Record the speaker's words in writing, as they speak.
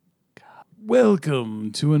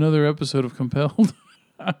Welcome to another episode of Compelled.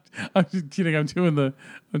 I'm just kidding. I'm doing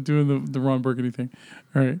the Ron Burgundy thing.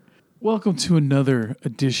 All right. Welcome to another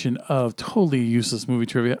edition of Totally Useless Movie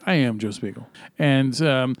Trivia. I am Joe Spiegel. And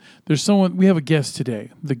we have a guest today.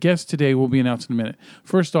 The guest today will be announced in a minute.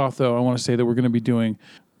 First off, though, I want to say that we're going to be doing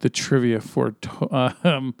the trivia for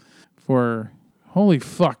holy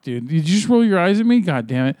fuck, dude. Did you just roll your eyes at me? God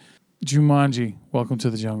damn it. Jumanji, Welcome to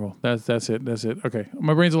the Jungle. That's it. Okay.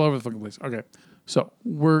 My brain's all over the fucking place. Okay. So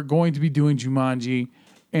we're going to be doing Jumanji,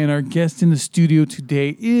 and our guest in the studio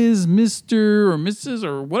today is Mr. or Mrs.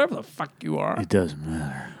 or whatever the fuck you are. It doesn't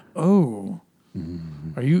matter. Oh.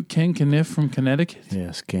 Mm-hmm. Are you Ken Kniff from Connecticut?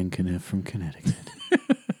 Yes, Ken Kniff from Connecticut.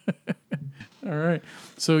 All right.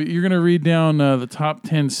 So you're going to read down the top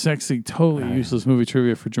 10 sexy, totally useless movie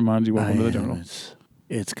trivia for Jumanji, Welcome to the Jungle.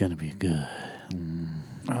 It's going to be good.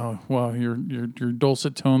 Oh, wow. Your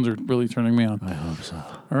dulcet tones are really turning me on. I hope so.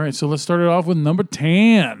 All right. So let's start it off with number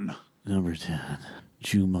 10. Number 10.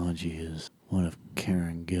 Jumanji is one of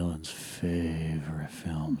Karen Gillan's favorite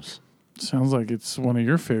films. Sounds like it's one of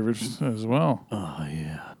your favorites as well. Oh,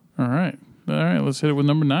 yeah. All right. Let's hit it with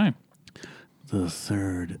number 9. The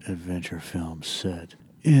third adventure film set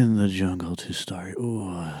in the jungle to star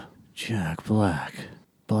Jack Black.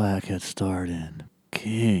 Black had starred in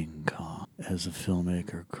King Kong as the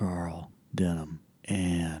filmmaker Carl Denham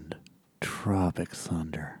and Tropic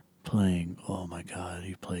Thunder.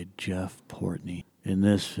 He played Jeff Portney in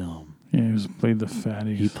this film. Yeah, he played the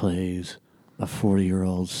fatties. He plays a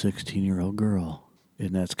 40-year-old, 16-year-old girl,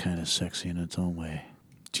 and that's kind of sexy in its own way.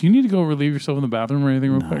 Do you need to go relieve yourself in the bathroom or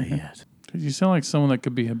anything real quick? Not yet. You sound like someone that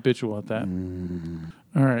could be habitual at that.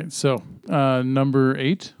 All right, so number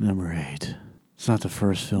 8. Number 8. It's not the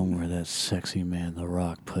first film where that sexy man, The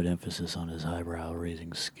Rock, put emphasis on his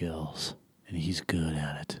eyebrow-raising skills, and he's good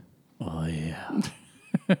at it. Oh, yeah.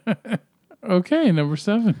 Okay, number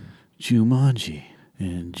 7. Jumanji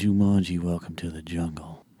and Jumanji Welcome to the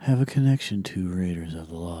Jungle have a connection to Raiders of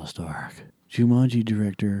the Lost Ark. Jumanji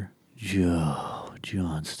director Joe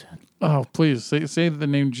Johnston. Oh, please, say the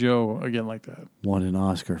name Joe again like that. Won an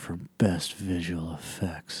Oscar for Best Visual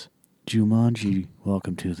Effects. Jumanji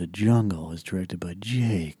Welcome to the Jungle is directed by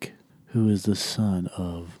Jake, who is the son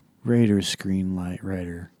of Raiders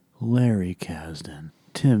screenwriter Larry Kasdan.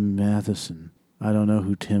 Tim Matheson. I don't know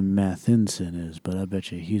who Tim Matheson is, but I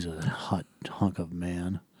bet you he's a hot hunk of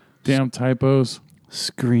man. Damn typos.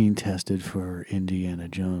 Screen tested for Indiana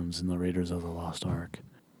Jones and the Raiders of the Lost Ark.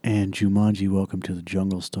 And Jumanji Welcome to the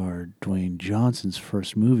Jungle star Dwayne Johnson's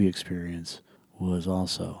first movie experience was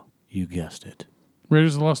also, you guessed it,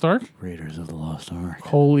 Raiders of the Lost Ark? Raiders of the Lost Ark.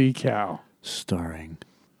 Holy cow. Starring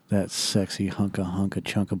that sexy hunka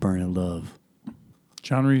chunk of burning love.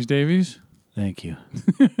 John Rhys Davies? Thank you.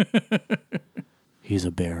 He's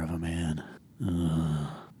a bear of a man.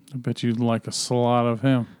 I bet you'd like a lot of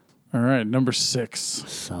him. All right, number 6.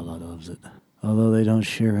 Salad loves it. Although they don't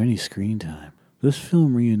share any screen time. This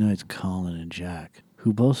film reunites Colin and Jack,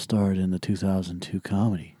 who both starred in the 2002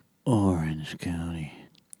 comedy Orange County.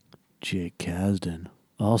 Jake Kasdan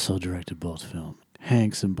also directed both films.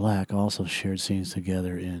 Hanks and Black also shared scenes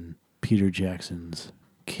together in Peter Jackson's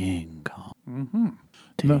King Kong. Mm-hmm.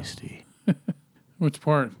 Tasty. No. Which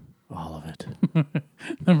part? All of it.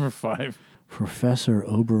 Number 5. Professor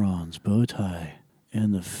Oberon's bow tie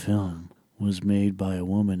in the film was made by a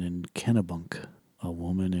woman in Kennebunk.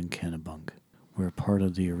 Where part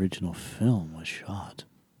of the original film was shot.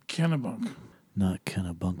 Kennebunk. Not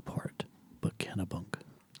Kennebunkport, but Kennebunk.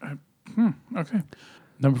 Okay.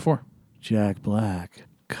 Number 4. Jack Black,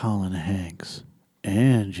 Colin Hanks,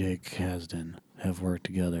 and Jake Kasdan have worked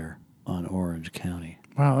together on Orange County.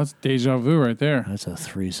 Wow, that's deja vu right there. That's a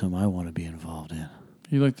threesome I want to be involved in.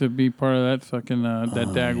 You like to be part of that fucking, that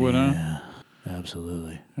Dagwood, huh? Yeah,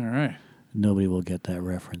 absolutely. All right. Nobody will get that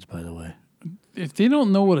reference, by the way. If they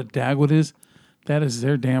don't know what a Dagwood is, that is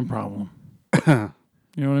their damn problem. You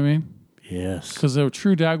know what I mean? Yes. Because a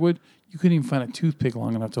true Dagwood, you couldn't even find a toothpick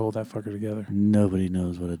long enough to hold that fucker together. Nobody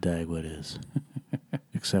knows what a Dagwood is.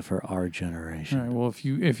 Except for our generation. All right. Well,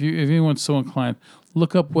 if anyone's so inclined,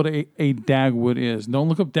 look up what a Dagwood is. Don't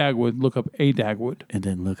look up Dagwood. Look up a Dagwood. And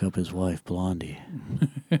then look up his wife, Blondie.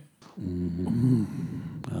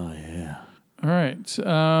 Oh yeah. All right.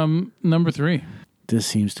 Number 3. This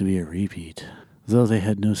seems to be a repeat. Though they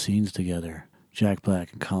had no scenes together, Jack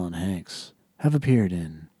Black and Colin Hanks have appeared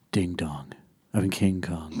in King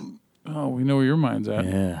Kong. Oh, we know where your mind's at.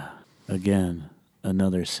 Yeah. Again,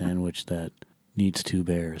 another sandwich that needs 2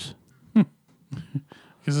 bears.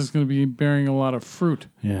 Because it's going to be bearing a lot of fruit.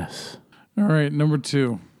 Yes. All right, number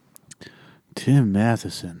 2. Tim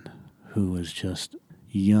Matheson, who was just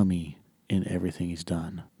yummy in everything he's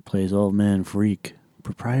done. Plays Old Man Freak,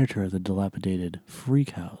 proprietor of the dilapidated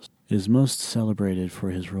Freak House. Is most celebrated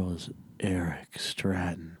for his role as Eric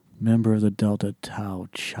Stratton, member of the Delta Tau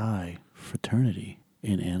Chi fraternity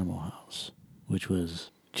in Animal House, which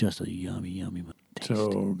was just a yummy tasty.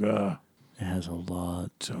 Toga. It has a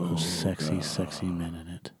lot of sexy men in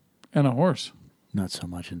it. And a horse. Not so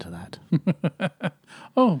much into that.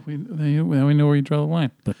 Oh, we know where you draw the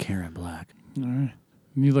line. But Karen Black. All right.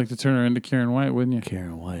 You'd like to turn her into Karen White, wouldn't you?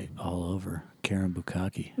 Karen White, all over. Karen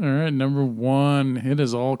Bukkake. All right, number 1. It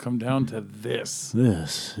has all come down to this.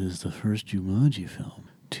 This is the first Jumanji film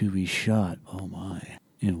to be shot, oh my,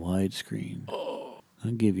 in widescreen. Oh.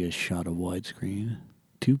 I'll give you a shot of widescreen.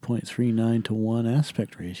 2.39 to 1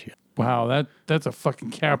 aspect ratio. Wow, that's a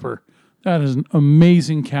fucking capper. That is an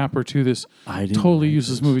amazing capper to this totally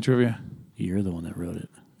useless movie trivia. You're the one that wrote it.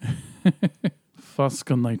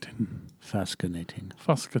 Fascinating.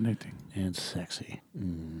 And sexy.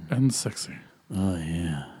 And sexy. Oh,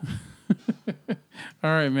 yeah.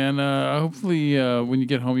 All right, man. Hopefully when you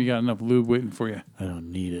get home, you got enough lube waiting for you. I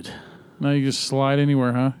don't need it. Now you just slide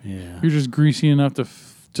anywhere, huh? Yeah. You're just greasy enough to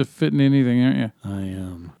fit in anything, aren't you? I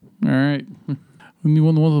am. All right. You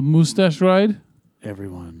want the mustache ride?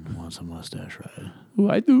 Everyone wants a mustache ride. Oh,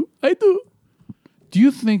 I do. Do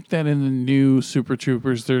you think that in the new Super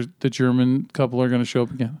Troopers, the German couple are going to show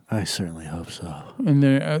up again? I certainly hope so. And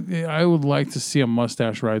I would like to see a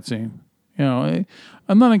mustache ride scene. You know,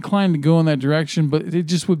 I'm not inclined to go in that direction, but it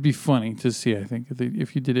just would be funny to see. I think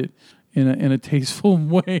if you did it in a tasteful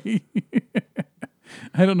way.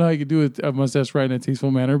 I don't know how you could do a mustache ride in a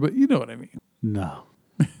tasteful manner, but you know what I mean. No.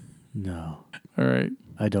 All right.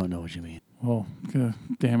 I don't know what you mean. Well,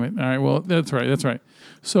 damn it. All right. Well, that's right.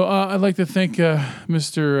 So I'd like to thank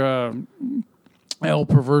Mr. El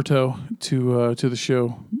Perverto to the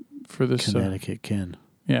show for this. Connecticut Ken.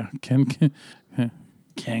 Yeah, Ken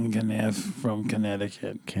Kniff from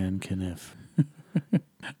Connecticut. Ken Kniff.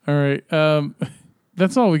 All right.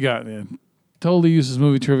 That's all we got, man. Totally useless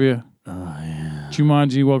movie trivia. Oh, yeah.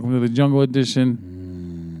 Jumanji, welcome to the Jungle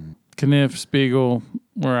Edition. Kniff, Spiegel,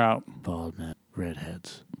 we're out. Bald man.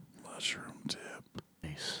 Redheads. Mushroom tip.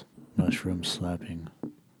 Nice. Mushroom slapping.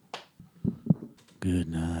 Good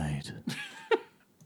night.